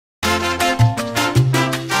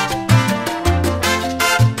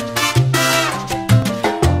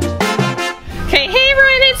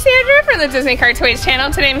the DisneyCarToys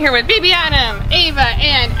channel. Today I'm here with Baby Adam, Ava,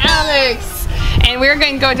 and Alex. And we're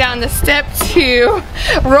going to go down the step 2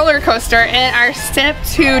 roller coaster and our step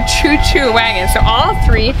 2 Choo Choo Wagon. So all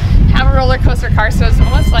three have a roller coaster car, so it's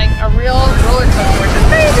almost like a real roller coaster, which is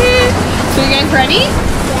crazy. So you guys ready?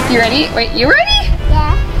 Yeah. You ready? Wait, you ready?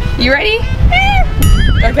 Yeah. You ready?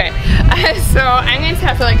 Okay. So I'm going to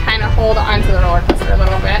have to like kind of hold on to the roller coaster a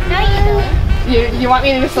little bit. No, you don't. You want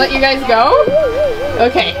me to just let you guys go?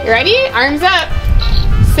 Okay, you ready? Arms up.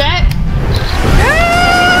 Set. Go!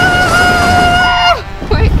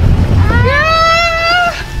 Wait. Go!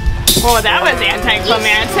 Oh, that was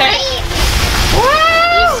anticlimactic.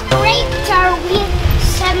 You scraped our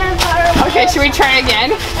center bar. Okay, should we try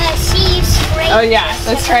again? She scraped. Oh yeah,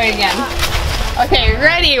 let's try it again. Okay,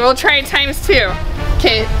 ready? We'll try times 2.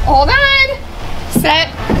 Okay, hold on.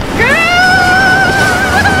 Set. Go!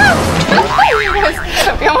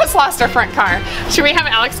 We almost lost our front car. Should we have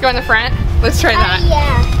Alex go in the front? Let's try that.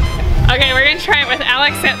 Yeah. Okay, we're gonna try it with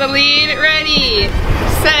Alex at the lead. Ready,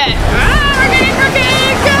 set. We're getting crooked.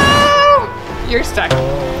 Go! You're stuck.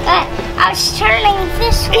 I was turning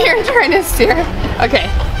this way. You're trying to steer. Okay,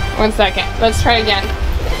 1 second. Let's try again.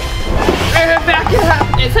 Back it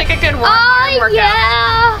up. It's like a good workout.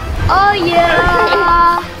 Yeah. Oh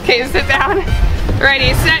yeah. Okay, sit down.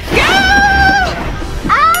 Ready, set, go!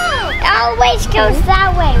 Oh, it always goes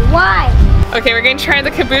that way. Why? Okay, we're gonna try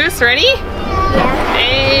the caboose. Ready? Yeah.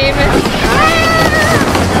 Aim.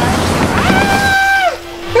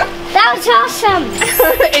 That was awesome.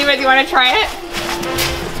 Ava, do you want to try it?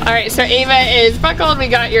 All right, so Ava is buckled. We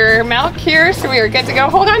got your milk here, so we are good to go.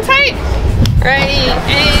 Hold on tight. Ready,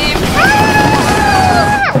 aim.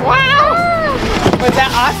 Wow! Was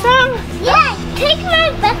that awesome? Yeah, take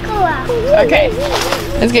my buckle off. Okay,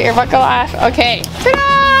 let's get your buckle off. Okay, ta-da!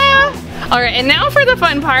 All right, and now for the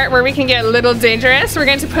fun part where we can get a little dangerous. We're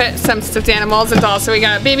going to put some stuffed animals and dolls. So we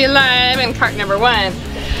got Baby Alive in cart number 1,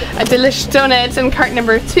 a Delicious Donuts in cart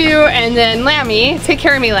number 2, and then Lammy. Take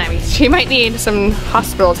care of me, Lammy. She might need some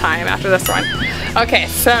hospital time after this one. Okay,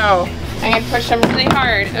 so I'm going to push them really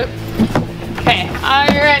hard. Oop. Okay, are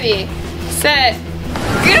you ready? Set,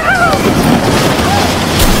 go!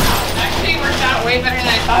 Actually worked out way better than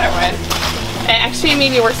I thought it would. It actually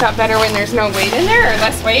maybe works out better when there's no weight in there, or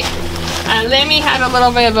less weight. Lammy had a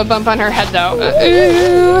little bit of a bump on her head though.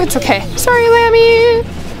 Ooh, it's okay. Sorry, Lammy.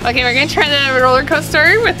 Okay, we're gonna try the roller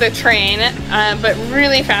coaster with the train, but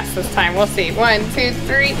really fast this time. We'll see. 1, 2,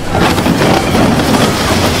 3.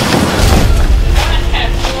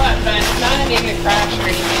 But not even a crash or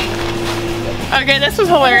anything. Okay, this was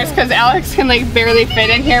hilarious because Alex can like barely fit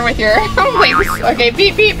in here with your wings. Okay,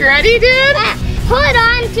 beep beep, you ready, dude? Hold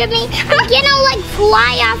on to me. I'm gonna like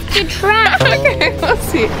fly off the track. Okay, let's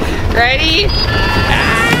see. Ready? Go!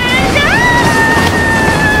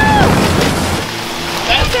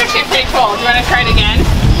 That's actually pretty cool. Do you want to try it again?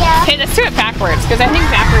 Yeah. Okay, let's do it backwards because I think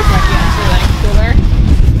backwards might be actually like cooler.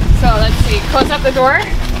 So let's see. Close up the door.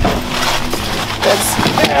 Let's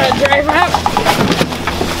drive up.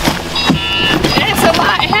 It's a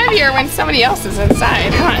lot heavier when somebody else is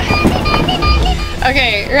inside, huh?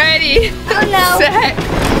 Okay, ready? Oh no. Set.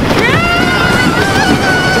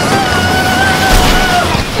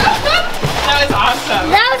 That was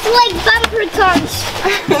awesome. That was like bumper cars.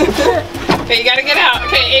 Okay, you gotta get out.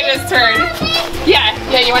 Okay, Ava's turn. Yeah,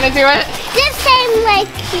 you wanna do it? The same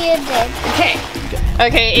like you did. Okay.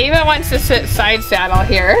 Okay, Ava wants to sit side saddle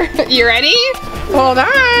here. You ready? Hold on.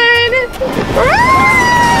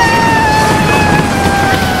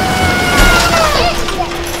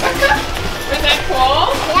 Was that cool?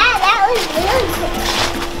 Yeah, that was really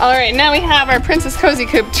cool. All right, now we have our Princess Cozy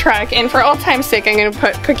Coupe truck, and for old time's sake, I'm gonna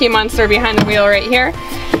put Cookie Monster behind the wheel right here,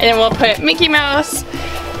 and then we'll put Mickey Mouse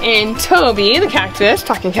and Toby, the cactus,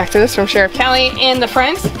 talking cactus from Sheriff Callie, in the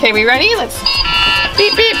front. Okay, we ready? Let's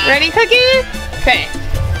beep beep. Ready, Cookie? Okay,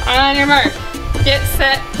 on your mark, get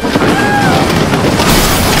set.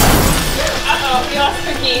 Uh-oh, we lost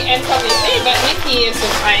Cookie and Toby. Hey, but Mickey is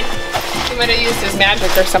just fine. He might have used his magic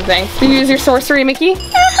or something. Did you use your sorcery, Mickey?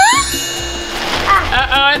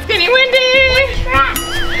 Uh-oh, it's getting windy.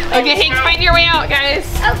 Okay, hey, find your way out, guys.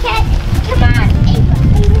 Okay, come on, Ava,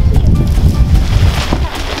 over here.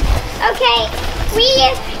 Okay, we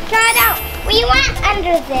got out. We went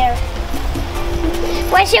under there.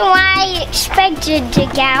 Wasn't what I expected to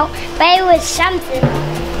get out, but it was something.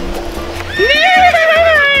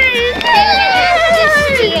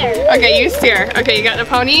 Okay, you steer. Okay, you got the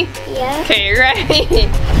pony? Yeah. Okay, ready,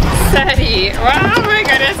 steady. Wow, my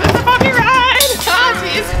goodness, it's a bumpy ride. Oh,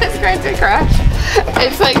 jeez, it's going to crash.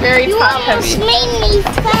 It's like very top heavy.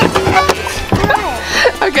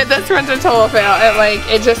 Okay, this one's a total fail.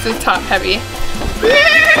 It just is top heavy.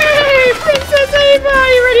 Yay! Princess Ava, are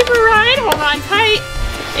you ready for a ride? Hold on tight.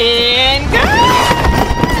 And go!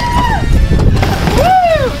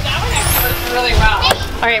 Woo! That one actually works really well.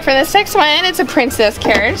 Alright, for this next one, it's a princess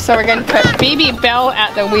carriage. So we're going to put Baby Belle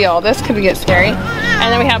at the wheel. This could get scary.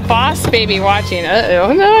 And then we have Boss Baby watching.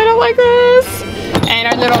 Uh-oh, no, I don't like this. And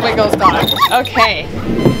our little Wiggles dog. Okay,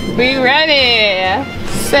 we ready?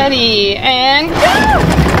 Steady, and go!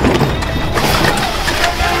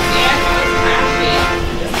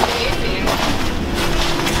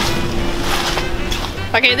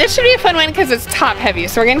 Okay, this should be a fun one because it's top heavy.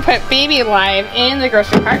 So we're gonna put Baby Live in the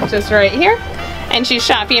grocery cart, just right here. And she's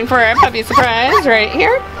shopping for a puppy surprise right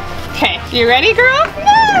here. Okay, you ready, girl?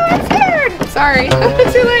 No, I'm scared. Sorry,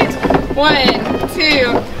 too late. 1,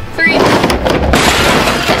 2, 3.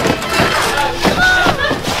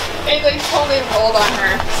 It like totally rolled on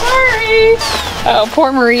her. Sorry. Oh,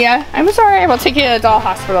 poor Maria. I'm sorry. We'll take you to the doll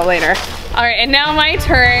hospital later. All right, and now my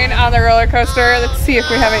turn on the roller coaster. Let's see if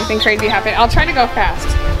we have anything crazy happen. I'll try to go fast.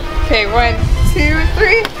 Okay, 1, 2,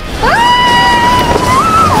 3. Ah!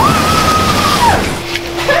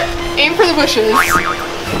 Aim for the bushes.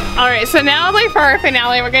 All right, so now like for our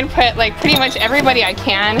finale, we're gonna put like pretty much everybody I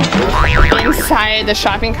can inside the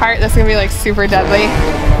shopping cart. This is gonna be like super deadly.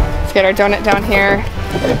 Let's get our donut down here.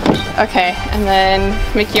 Okay, and then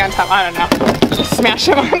Mickey on top. I don't know. Just smash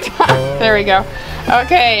him on top. There we go.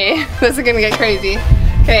 Okay, this is gonna get crazy.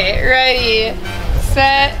 Okay, ready,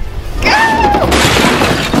 set, go!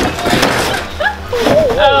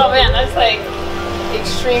 Oh man, that's like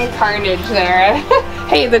extreme carnage there.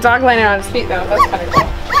 Hey, the dog landed on his feet though. That's kind of cool.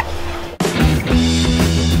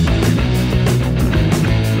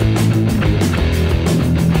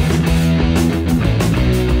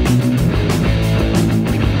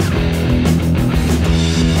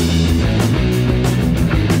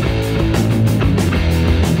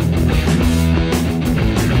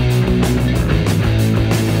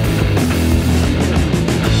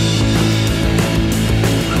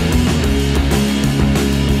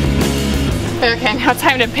 Okay, now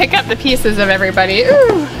time to pick up the pieces of everybody.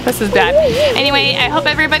 Ooh, this is bad. Anyway, I hope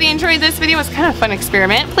everybody enjoyed this video. It was kind of a fun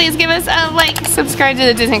experiment. Please give us a like, subscribe to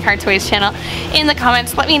the DisneyCarToys channel. In the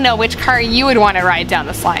comments, let me know which car you would want to ride down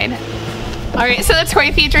the slide. Alright, so the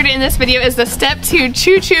toy featured in this video is the Step 2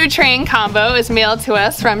 Choo Choo Train combo. It was mailed to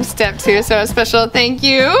us from Step 2, so a special thank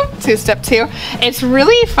you to Step 2. It's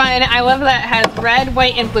really fun. I love that it has red,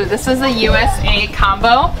 white, and blue. This is the USA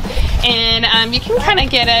combo, and you can kind of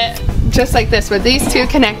get it just like this with these two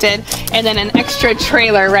connected and then an extra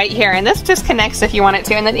trailer right here, and this just connects if you want it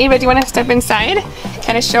to. And then Ava, do you want to step inside,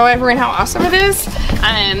 kind of show everyone how awesome it is?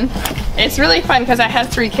 It's really fun because I have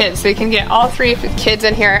 3 kids, so you can get all 3 kids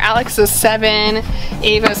in here. Alex is 7,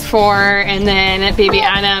 Ava's 4, and then baby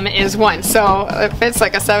Adam is 1. So it fits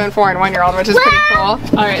like a 7, 4, and 1-year-old, which is pretty cool.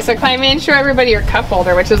 All right, so climb in, show everybody your cup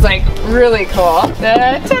holder, which is like really cool.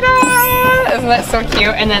 Ta-da! Isn't that so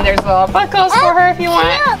cute? And then there's little buckles for her if you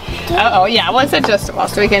want. Oh yeah, well it's adjustable,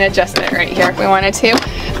 so we can adjust it right here if we wanted to.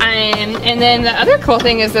 And then the other cool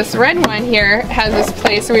thing is this red one here has this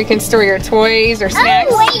place where you can store your toys or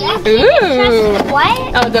snacks. Oh wait, you can adjust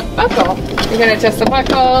what? Oh, the buckle. You're gonna adjust the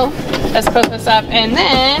buckle. Let's close this up, and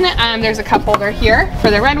then there's a cup holder here for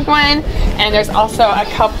the red one, and there's also a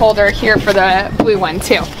cup holder here for the blue one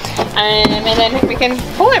too. And then we can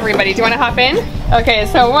pull everybody. Do you want to hop in? Okay,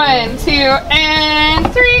 so 1, 2,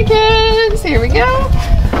 and 3 kids. Here we go.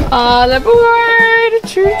 All aboard!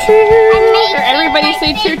 Choo choo! Everybody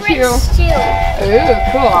say choo choo. Ooh,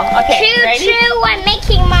 cool. Okay, choo ready? Choo! I'm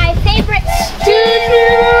making my favorite stew. Choo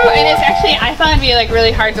choo! And it's actually, I thought it'd be like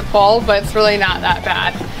really hard to pull, but it's really not that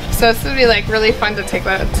bad. So this would be like really fun to take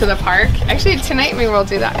that to the park. Actually, tonight we will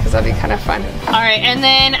do that because that'll be kind of fun. All right, and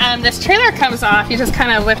then this trailer comes off. You just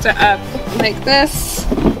kind of lift it up like this,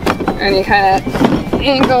 and you kind of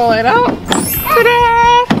angle it out.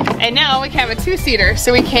 Ta-da! And now we can have a 2-seater,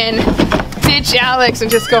 so we can ditch Alex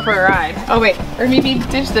and just go for a ride. Oh wait, or maybe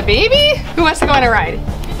ditch the baby? Who wants to go on a ride?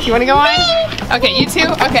 Do you want to go on? Okay, you two?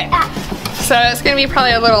 Okay. So it's gonna be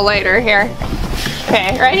probably a little later here.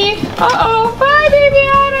 Okay, ready? Uh-oh, bye baby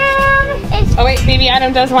Adam! Oh wait, baby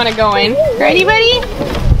Adam does want to go in. Ready, buddy?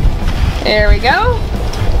 There we go.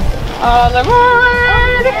 All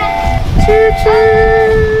aboard! Choo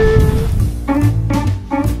choo!